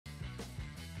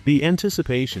The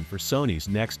anticipation for Sony's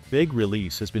next big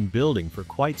release has been building for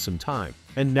quite some time,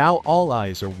 and now all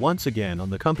eyes are once again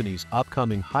on the company's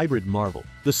upcoming hybrid marvel,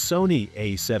 the Sony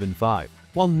A7V.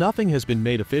 While nothing has been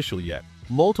made official yet,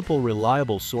 multiple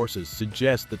reliable sources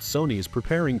suggest that Sony is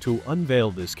preparing to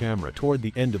unveil this camera toward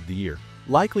the end of the year,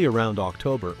 likely around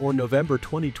October or November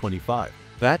 2025.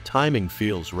 That timing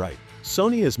feels right.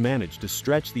 Sony has managed to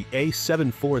stretch the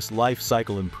A7V's life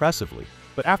cycle impressively,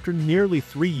 but after nearly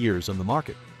 3 years on the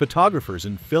market, photographers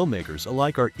and filmmakers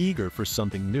alike are eager for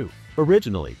something new.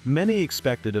 Originally, many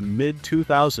expected a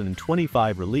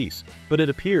mid-2025 release, but it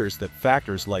appears that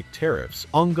factors like tariffs,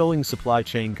 ongoing supply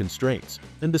chain constraints,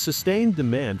 and the sustained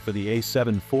demand for the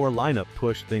A7 IV lineup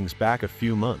pushed things back a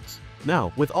few months.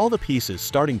 Now, with all the pieces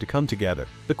starting to come together,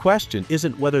 the question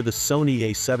isn't whether the Sony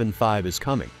A7V is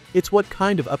coming, it's what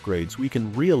kind of upgrades we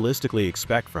can realistically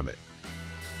expect from it.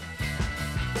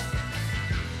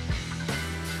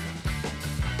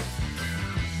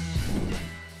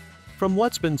 From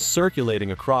what's been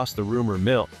circulating across the rumor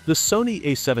mill, the Sony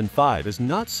A7V is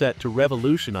not set to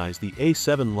revolutionize the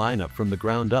A7 lineup from the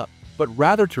ground up, but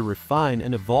rather to refine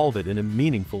and evolve it in a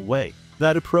meaningful way.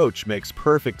 That approach makes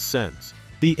perfect sense.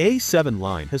 The A7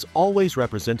 line has always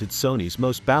represented Sony's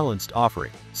most balanced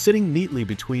offering, sitting neatly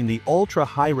between the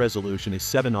ultra-high-resolution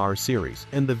A7R series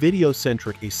and the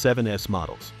video-centric A7S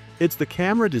models. It's the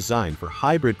camera designed for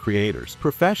hybrid creators,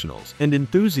 professionals, and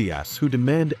enthusiasts who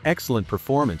demand excellent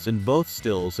performance in both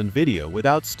stills and video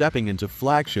without stepping into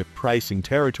flagship pricing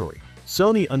territory.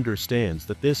 Sony understands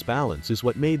that this balance is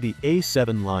what made the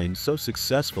A7 line so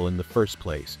successful in the first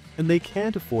place, and they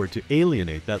can't afford to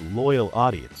alienate that loyal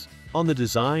audience. On the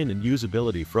design and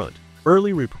usability front,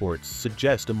 early reports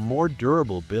suggest a more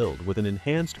durable build with an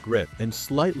enhanced grip and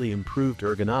slightly improved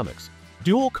ergonomics.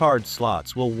 Dual card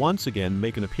slots will once again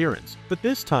make an appearance, but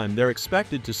this time they're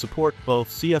expected to support both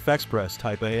CF Express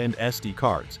Type A and SD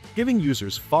cards, giving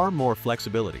users far more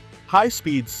flexibility.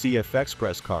 High-speed CF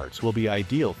Express cards will be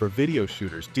ideal for video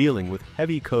shooters dealing with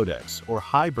heavy codecs or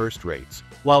high burst rates,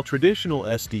 while traditional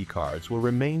SD cards will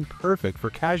remain perfect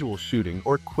for casual shooting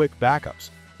or quick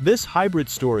backups. This hybrid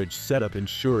storage setup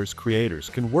ensures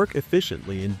creators can work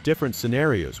efficiently in different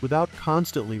scenarios without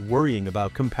constantly worrying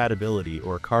about compatibility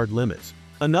or card limits.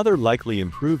 Another likely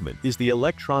improvement is the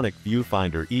electronic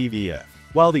viewfinder EVF.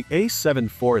 While the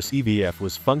A7V's EVF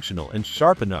was functional and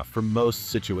sharp enough for most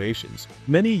situations,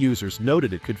 many users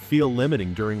noted it could feel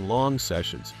limiting during long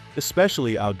sessions,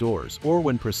 especially outdoors or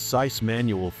when precise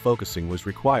manual focusing was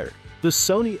required. The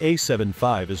Sony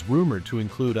A7V is rumored to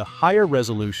include a higher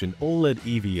resolution OLED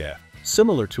EVF,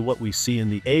 similar to what we see in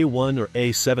the A1 or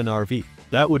A7RV.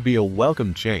 That would be a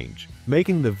welcome change,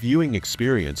 making the viewing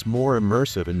experience more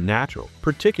immersive and natural,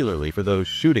 particularly for those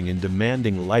shooting in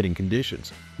demanding lighting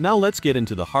conditions. Now let's get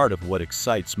into the heart of what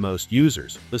excites most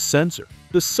users, the sensor.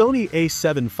 The Sony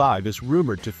A7V is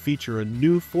rumored to feature a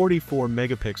new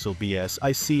 44-megapixel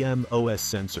BS-ICM-OS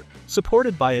sensor,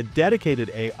 supported by a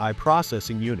dedicated AI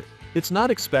processing unit. It's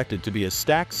not expected to be a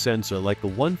stacked sensor like the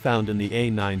one found in the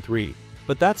A9 III,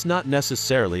 but that's not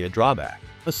necessarily a drawback.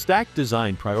 A stacked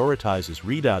design prioritizes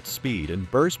readout speed and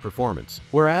burst performance,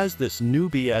 whereas this new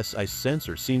BSI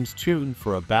sensor seems tuned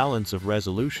for a balance of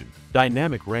resolution,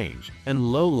 dynamic range,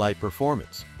 and low light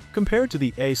performance. Compared to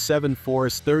the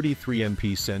A7V's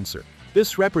 33MP sensor,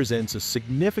 this represents a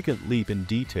significant leap in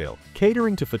detail,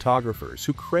 catering to photographers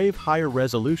who crave higher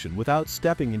resolution without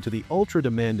stepping into the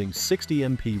ultra-demanding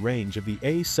 60MP range of the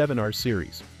A7R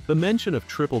series. The mention of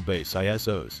triple base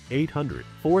ISOs 800,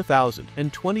 4000,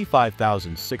 and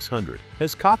 25600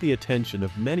 has caught the attention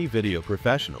of many video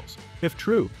professionals. If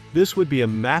true, this would be a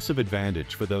massive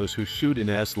advantage for those who shoot in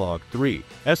S-Log3,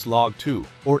 S-Log2,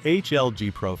 or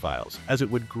HLG profiles, as it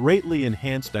would greatly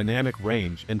enhance dynamic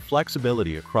range and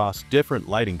flexibility across different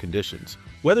lighting conditions.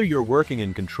 Whether you're working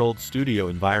in controlled studio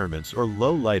environments or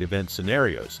low-light event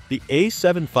scenarios, the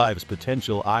A7V's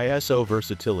potential ISO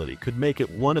versatility could make it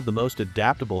one of the most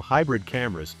adaptable hybrid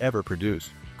cameras ever produced.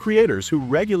 Creators who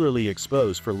regularly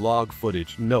expose for log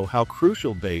footage know how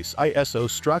crucial base ISO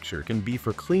structure can be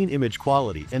for clean image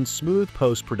quality and smooth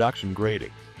post-production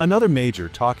grading. Another major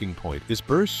talking point is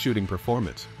burst shooting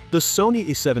performance. The Sony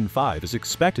A7V is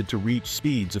expected to reach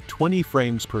speeds of 20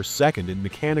 frames per second in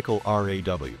mechanical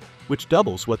RAW, which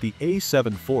doubles what the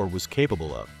A7 IV was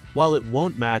capable of. While it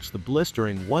won't match the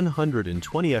blistering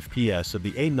 120 FPS of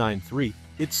the A9 III,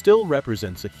 it still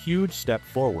represents a huge step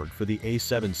forward for the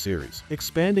A7 series,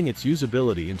 expanding its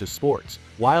usability into sports,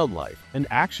 wildlife, and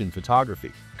action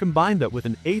photography. Combine that with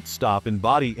an 8-stop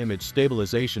in-body image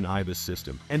stabilization IBIS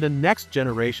system and a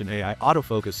next-generation AI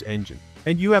autofocus engine,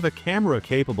 and you have a camera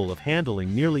capable of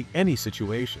handling nearly any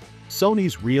situation.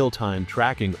 Sony's real-time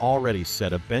tracking already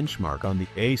set a benchmark on the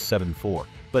A7 IV,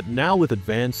 but now with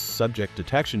advanced subject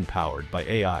detection powered by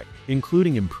AI,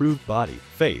 including improved body,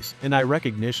 face, and eye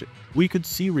recognition, we could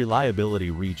see reliability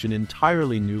reach an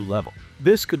entirely new level.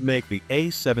 This could make the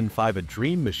A7V a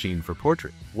dream machine for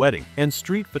portrait, wedding, and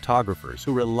street photographers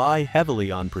who rely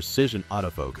heavily on precision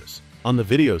autofocus. On the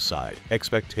video side,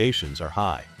 expectations are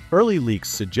high. Early leaks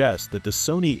suggest that the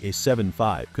Sony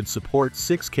A7V could support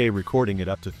 6K recording at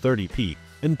up to 30p,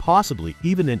 and possibly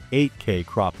even in 8K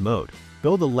crop mode,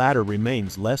 though the latter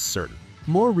remains less certain.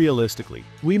 More realistically,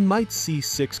 we might see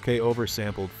 6K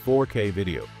oversampled 4K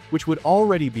video, which would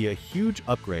already be a huge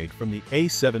upgrade from the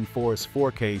A7 IV's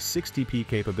 4K 60p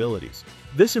capabilities.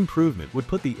 This improvement would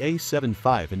put the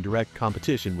A7V in direct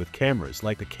competition with cameras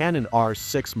like the Canon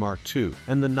R6 Mark II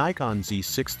and the Nikon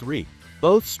Z6 III,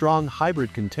 both strong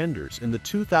hybrid contenders in the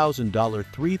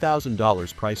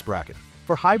 $2,000–$3,000 price bracket.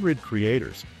 For hybrid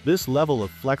creators, this level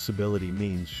of flexibility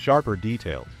means sharper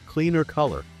detail, cleaner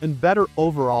color, and better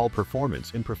overall performance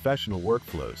in professional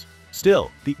workflows.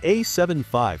 Still, the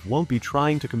A7V won't be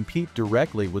trying to compete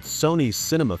directly with Sony's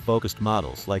cinema-focused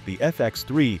models like the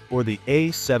FX3 or the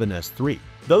A7S III.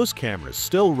 Those cameras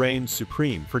still reign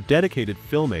supreme for dedicated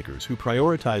filmmakers who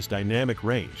prioritize dynamic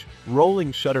range,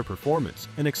 rolling shutter performance,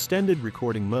 and extended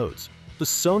recording modes. The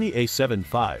Sony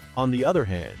A7V, on the other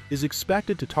hand, is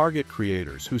expected to target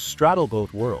creators who straddle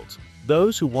both worlds,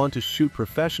 those who want to shoot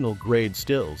professional-grade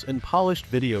stills and polished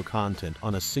video content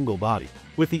on a single body.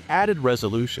 With the added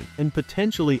resolution and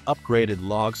potentially upgraded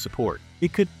log support,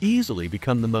 it could easily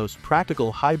become the most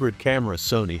practical hybrid camera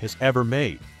Sony has ever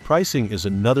made. Pricing is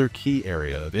another key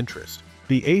area of interest.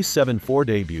 The A7 IV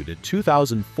debuted at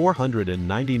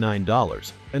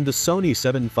 $2,499, and the Sony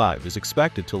A7V is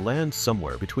expected to land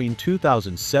somewhere between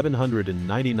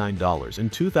 $2,799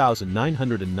 and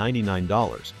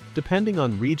 $2,999, depending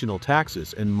on regional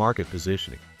taxes and market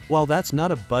positioning. While that's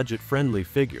not a budget-friendly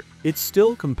figure, it's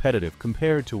still competitive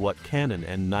compared to what Canon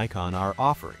and Nikon are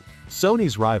offering.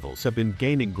 Sony's rivals have been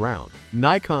gaining ground.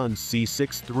 Nikon's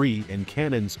Z6 III and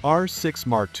Canon's R6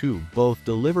 Mark II both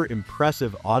deliver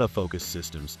impressive autofocus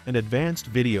systems and advanced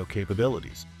video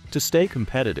capabilities. To stay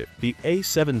competitive, the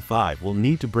A7V will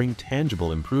need to bring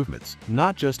tangible improvements,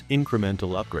 not just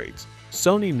incremental upgrades.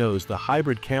 Sony knows the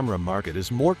hybrid camera market is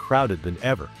more crowded than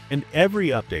ever, and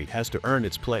every update has to earn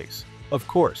its place. Of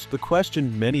course, the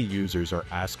question many users are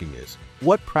asking is,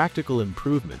 what practical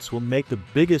improvements will make the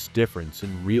biggest difference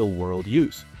in real-world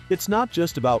use? It's not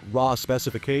just about raw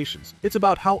specifications, it's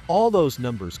about how all those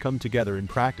numbers come together in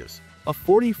practice. A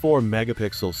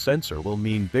 44-megapixel sensor will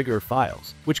mean bigger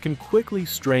files, which can quickly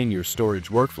strain your storage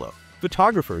workflow.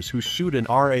 Photographers who shoot in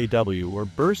RAW or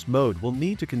burst mode will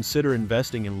need to consider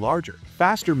investing in larger,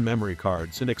 faster memory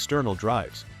cards and external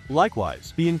drives.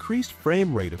 Likewise, the increased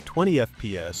frame rate of 20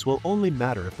 FPS will only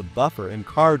matter if the buffer and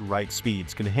card write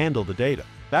speeds can handle the data.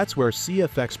 That's where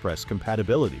CF Express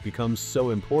compatibility becomes so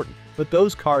important, but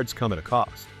those cards come at a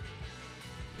cost.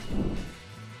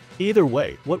 Either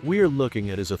way, what we're looking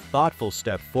at is a thoughtful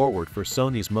step forward for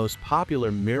Sony's most popular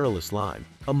mirrorless line,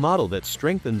 a model that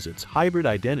strengthens its hybrid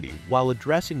identity while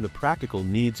addressing the practical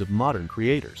needs of modern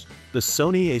creators. The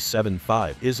Sony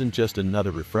A7V isn't just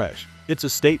another refresh, it's a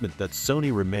statement that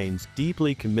Sony remains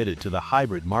deeply committed to the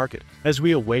hybrid market. As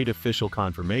we await official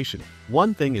confirmation,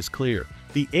 one thing is clear: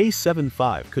 the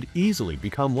A7V could easily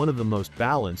become one of the most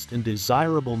balanced and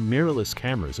desirable mirrorless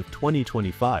cameras of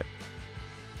 2025.